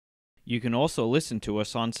You can also listen to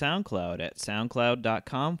us on SoundCloud at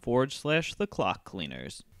soundcloud.com/The Clock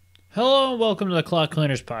Cleaners. Hello and welcome to the Clock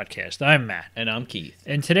Cleaners podcast. I'm Matt. And I'm Keith.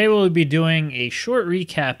 And today we'll be doing a short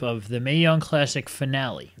recap of the Mae Young Classic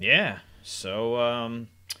Finale. Yeah. So,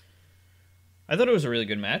 I thought it was a really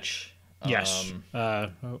good match. Yes.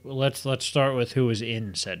 Let's start with who was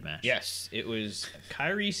in said match. Yes. It was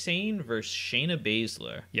Kairi Sane versus Shayna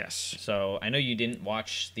Baszler. Yes. So, I know you didn't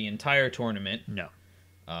watch the entire tournament. No.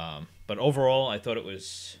 But overall, I thought it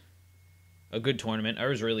was a good tournament. I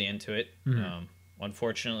was really into it. Mm-hmm.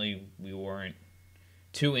 Unfortunately, we weren't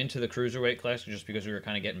too into the Cruiserweight Classic just because we were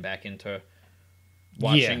kind of getting back into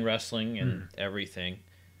watching wrestling and everything.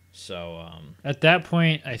 So at that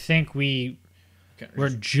point, I think we're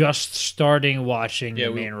just starting watching the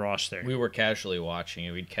main roster. We were casually watching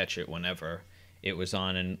it. We'd catch it whenever it was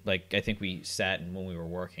on. And like I think we sat and when we were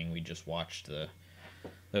working, we just watched the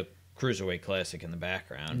Cruiserweight Classic in the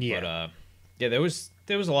background. Yeah. But there was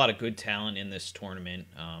a lot of good talent in this tournament.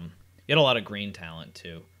 You had a lot of green talent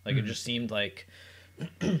too. Like it just seemed like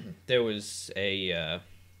there was a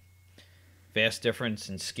vast difference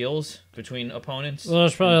in skills between opponents. Well,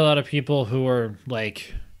 there's probably a lot of people who were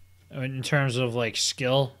like, in terms of like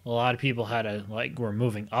skill, a lot of people were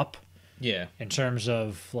moving up. Yeah. In terms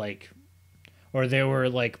of like, or they were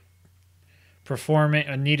like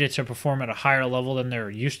needed to perform at a higher level than they were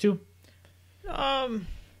used to. I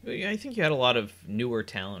think you had a lot of newer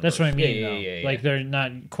talent. That's what I mean. Yeah. Like they're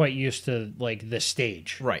not quite used to like the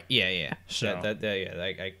stage. Right. Yeah. So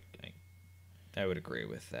I would agree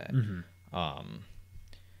with that. Mm-hmm. I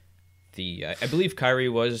believe Kairi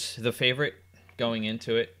was the favorite going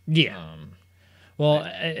into it. Yeah.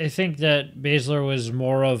 I think that Baszler was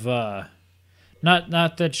more of a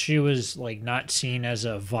not that she was like not seen as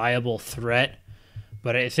a viable threat,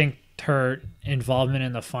 but I think her involvement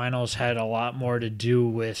in the finals had a lot more to do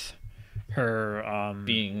with her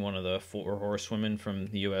being one of the 4 horsewomen from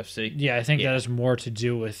the UFC. Yeah, I think that has more to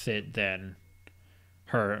do with it than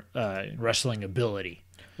her wrestling ability.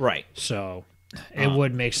 Right. So it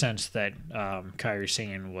would make sense that Kairi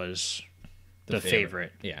Sane was the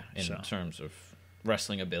favorite. Yeah, in terms of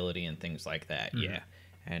wrestling ability and things like that. Mm-hmm. Yeah.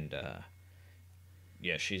 And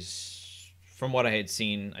she's, from what I had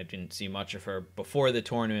seen, I didn't see much of her before the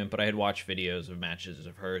tournament, but I had watched videos of matches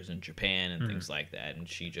of hers in Japan and things like that, and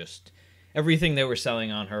she just, everything they were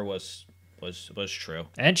selling on her was true.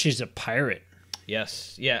 And she's a pirate.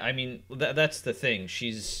 Yes. Yeah, I mean, that's the thing.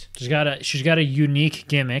 She's got a unique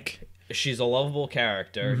gimmick. She's a lovable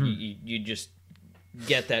character. Mm-hmm. You just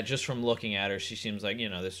get that just from looking at her. She seems like,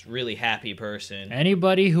 this really happy person.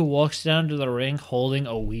 Anybody who walks down to the ring holding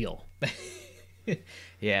a wheel.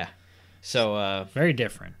 Yeah. So very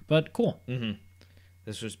different, but cool. Mm-hmm.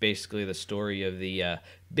 This was basically the story of the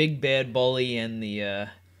big bad bully and the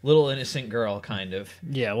little innocent girl, kind of.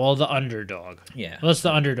 Yeah, well, the underdog. Yeah. Well, it's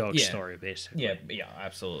the underdog story, basically. Yeah,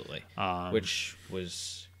 absolutely. It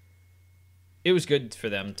was good for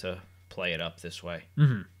them to play it up this way.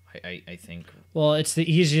 Mm-hmm. I think. Well, it's the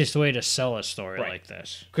easiest way to sell a story like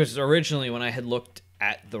this. Because originally, when I had looked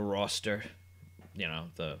at the roster,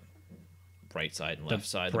 the right side and left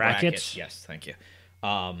side, brackets. The brackets. Yes, thank you.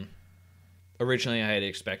 Originally, I had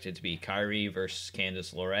expected to be Kairi versus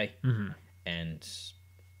Candice LeRae, and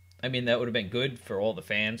I mean that would have been good for all the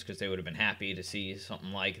fans because they would have been happy to see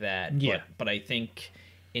something like that. Yeah. But I think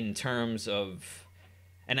in terms of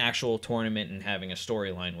an actual tournament and having a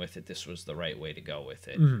storyline with it, this was the right way to go with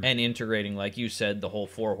it, and integrating, like you said, the whole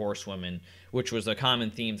 4 horsewomen, which was a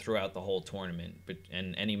common theme throughout the whole tournament. But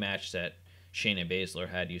and any match that Shayna Baszler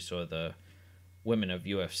had, you saw the women of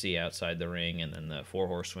UFC outside the ring, and then the 4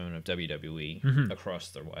 horsewomen of WWE across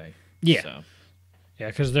the way. Yeah. So. Yeah,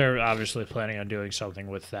 because they're obviously planning on doing something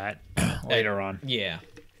with that later on. Yeah.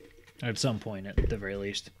 At some point, at the very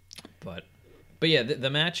least. But yeah, the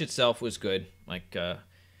match itself was good. Like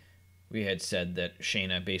we had said that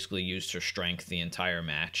Shayna basically used her strength the entire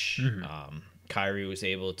match. Kairi was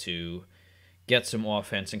able to get some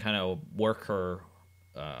offense and kind of work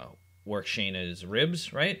Shayna's ribs,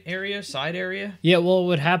 side area. Yeah, well,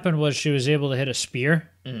 what happened was she was able to hit a spear,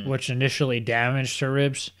 which initially damaged her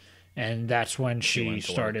ribs, and that's when she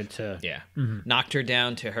started to... Yeah, knocked her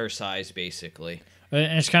down to her size, basically.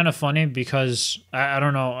 And it's kind of funny because, I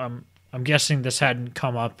don't know, I'm guessing this hadn't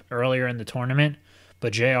come up earlier in the tournament,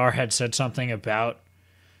 but JR had said something about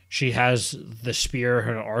she has the spear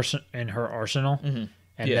in her arsenal, and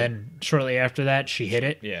then shortly after that, she hit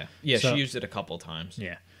it. Yeah, so, she used it a couple times.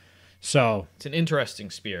 Yeah. So it's an interesting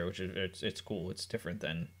spear, which is it's cool. It's different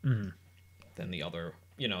than the other,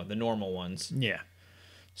 the normal ones. Yeah.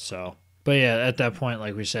 So, but yeah, at that point,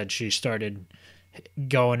 like we said, she started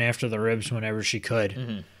going after the ribs whenever she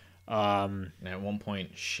could. And at one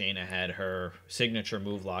point, Shayna had her signature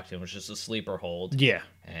move locked in, which is a sleeper hold. Yeah.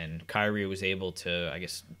 And Kyrie was able to, I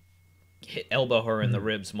guess, elbow her in the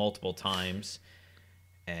ribs multiple times.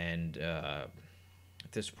 And at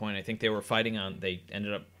this point, I think they were fighting they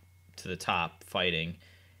ended up to the top fighting.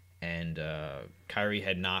 And Kyrie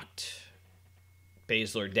had knocked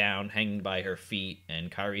Baszler down, hanging by her feet.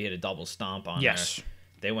 And Kyrie hit a double stomp on her.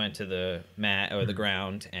 They went to the mat or the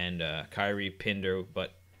ground, and Kyrie pinned her,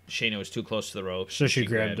 but Shayna was too close to the rope. So she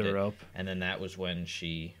grabbed the it, rope. And then that was when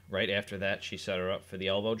right after that, she set her up for the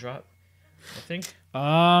elbow drop, I think.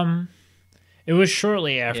 It was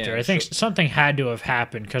shortly after. Yeah, I think something had to have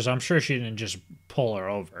happened because I'm sure she didn't just pull her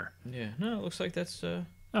over. Yeah, no, it looks like that's how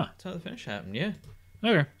the finish happened, yeah.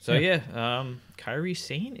 Okay. So, Kyrie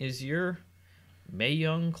Sane is your Mae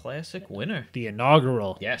Young Classic winner. The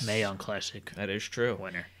inaugural Yes. Mae Young Classic That is true.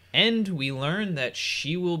 winner. And we learned that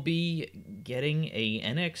she will be getting a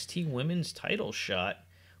NXT Women's title shot.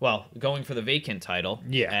 Well, going for the vacant title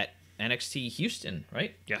at NXT Houston,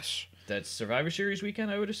 right? Yes. That's Survivor Series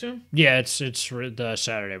weekend, I would assume? Yeah, it's the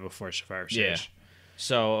Saturday before Survivor Series. Yeah.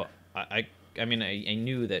 So, I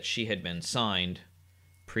knew that she had been signed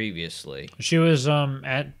previously. She was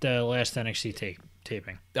at the last NXT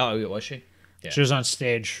taping. Oh, was she? Yeah. She was on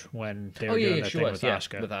stage when they were doing that thing with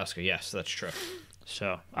Asuka. With Asuka, yes, that's true.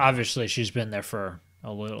 So, obviously, she's been there for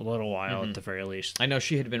a little while at the very least. I know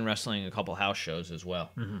she had been wrestling a couple house shows as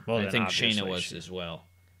well. Well, I think Shayna was as well.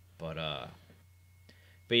 But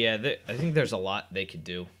yeah, I think there's a lot they could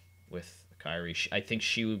do with Kyrie. I think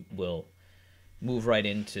she will move right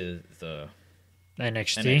into the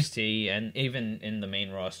NXT and even in the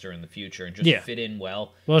main roster in the future and just fit in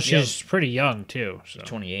well. Well, she's pretty young too. So.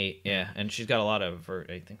 28, yeah, and she's got a lot of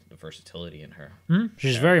I think the versatility in her.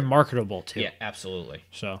 She's very marketable too. Yeah, absolutely.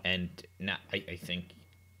 So and I think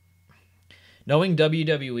knowing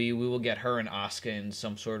WWE, we will get her and Asuka in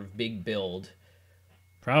some sort of big build.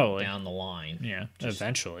 Probably down the line. Yeah,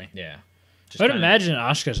 eventually. Yeah. I'd imagine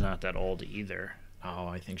Asuka's not that old either. Oh,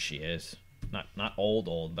 I think she is. Not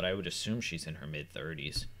old, but I would assume she's in her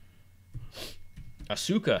mid-30s.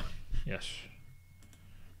 Asuka. Yes.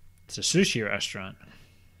 It's a sushi restaurant.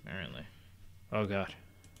 Apparently. Oh, God.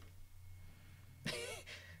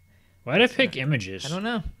 Why'd I pick images? I don't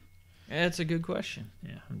know. That's a good question.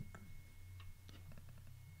 Yeah.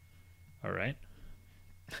 All right.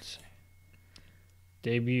 Let's see.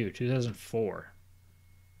 Debut, 2004.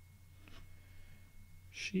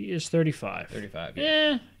 She is 35. 35,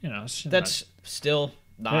 yeah. That's still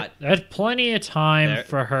not... That's plenty of time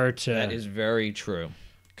for her to... That is very true.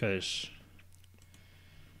 Because...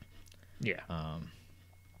 Yeah.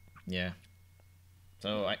 Yeah.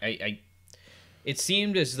 So, it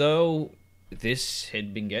seemed as though this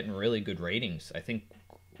had been getting really good ratings. I think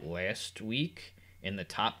last week... in the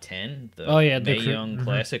top 10, the Mae Young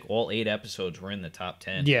Classic, all 8 episodes were in the top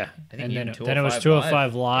 10. Yeah, I think and then it was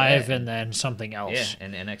 205 Live and then something else. Yeah,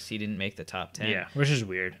 and NXT didn't make the top 10. Yeah, which is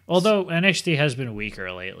weird. Although NXT has been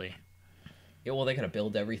weaker lately. Yeah, well, they got to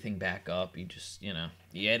build everything back up. You just,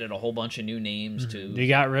 you added a whole bunch of new names to... They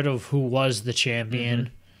got rid of who was the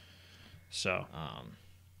champion. So...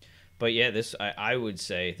 But yeah, I would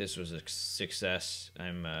say this was a success.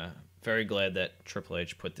 I'm... very glad that Triple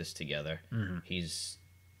H put this together. He's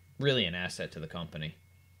really an asset to the company.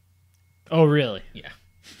 Oh, really? Yeah.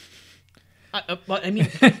 But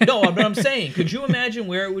I'm saying, could you imagine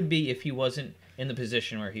where it would be if he wasn't in the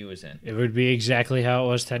position where he was in? It would be exactly how it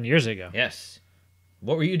was 10 years ago. Yes.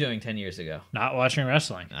 What were you doing 10 years ago? Not watching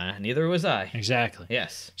wrestling. Neither was I. Exactly.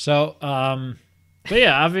 Yes. So, but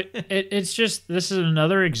yeah, it's just, this is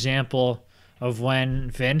another example of when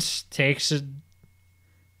Vince takes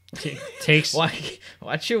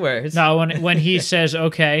watch your words. No, when he says,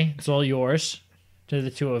 okay, it's all yours to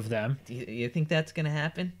the two of them. Do you think that's going to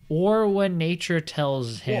happen? Or when nature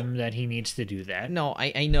tells him that he needs to do that. No,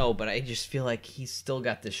 I know, but I just feel like he's still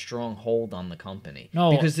got this strong hold on the company.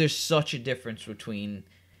 No. Because there's such a difference between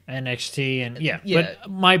NXT and yeah.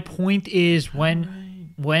 But my point is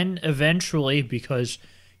when eventually, because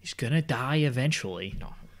he's going to die eventually.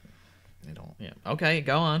 No. I don't. Yeah. Okay,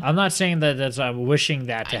 go on. I'm not saying that I'm wishing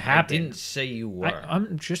that to happen. I didn't say you were.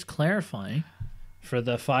 I'm just clarifying for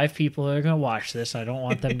the 5 people that are going to watch this. I don't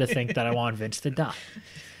want them to think that I want Vince to die.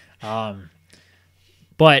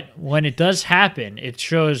 But when it does happen, it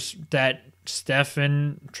shows that Steph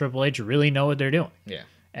and Triple H really know what they're doing. Yeah.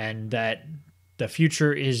 And that the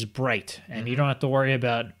future is bright. And you don't have to worry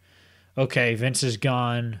about, okay, Vince is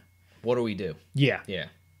gone. What do we do? Yeah. Yeah.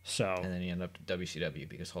 So and then you end up to WCW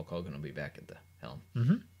because Hulk Hogan will be back at the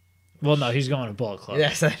helm. Well, no, he's going to Bullet Club.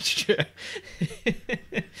 Yes, that's true.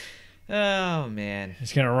 Oh, man.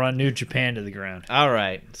 He's going to run New Japan to the ground. All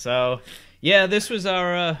right. So, yeah, this was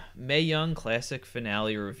our Mae Young Classic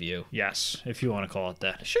Finale review. Yes, if you want to call it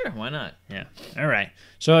that. Sure, why not? Yeah. All right.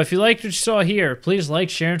 So if you liked what you saw here, please like,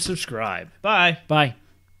 share, and subscribe. Bye. Bye.